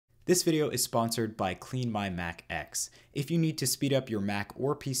This video is sponsored by Clean My Mac X. If you need to speed up your Mac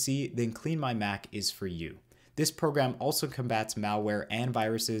or PC, then Clean My Mac is for you. This program also combats malware and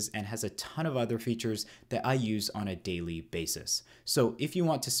viruses and has a ton of other features that I use on a daily basis. So if you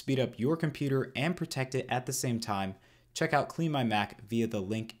want to speed up your computer and protect it at the same time, check out Clean My Mac via the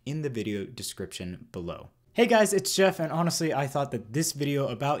link in the video description below. Hey guys, it's Jeff, and honestly I thought that this video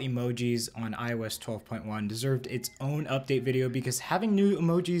about emojis on iOS 12.1 deserved its own update video because having new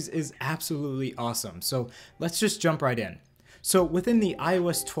emojis is absolutely awesome. So let's just jump right in. So within the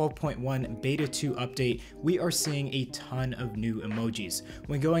iOS 12.1 Beta 2 update, we are seeing a ton of new emojis.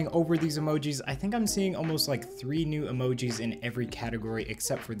 When going over these emojis, I think I'm seeing almost like 3 new emojis in every category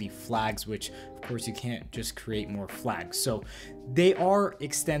except for the flags, which of course you can't just create more flags. So they are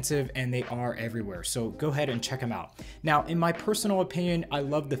extensive and they are everywhere. So go ahead and check them out. Now, in my personal opinion, I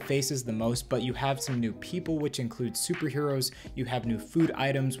love the faces the most, but you have some new people, which include superheroes. You have new food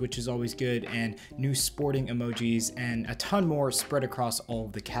items, which is always good, and new sporting emojis, and a ton more spread across all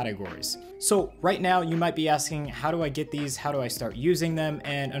of the categories. So right now you might be asking, how do I get these? How do I start using them?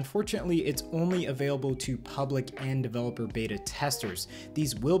 And unfortunately, it's only available to public and developer beta testers.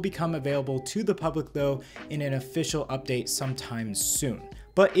 These will become available to the public though in an official update sometime soon.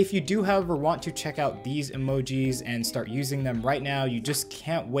 But if you do, however, want to check out these emojis and start using them right now, you just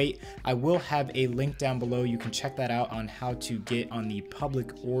can't wait. I will have a link down below. You can check that out on how to get on the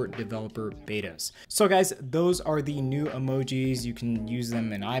public or developer betas. So guys, those are the new emojis. You can use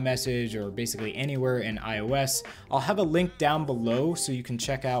them in iMessage or basically anywhere in iOS. I'll have a link down below so you can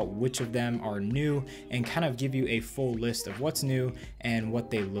check out which of them are new and kind of give you a full list of what's new and what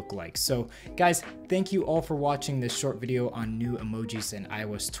they look like. So guys, thank you all for watching this short video on new emojis in iOS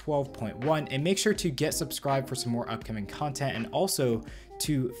 12.1, and make sure to get subscribed for some more upcoming content and also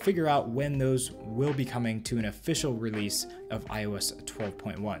to figure out when those will be coming to an official release of iOS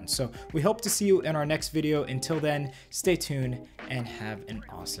 12.1. So we hope to see you in our next video. Until then, stay tuned and have an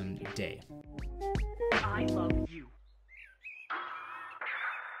awesome day. I love you.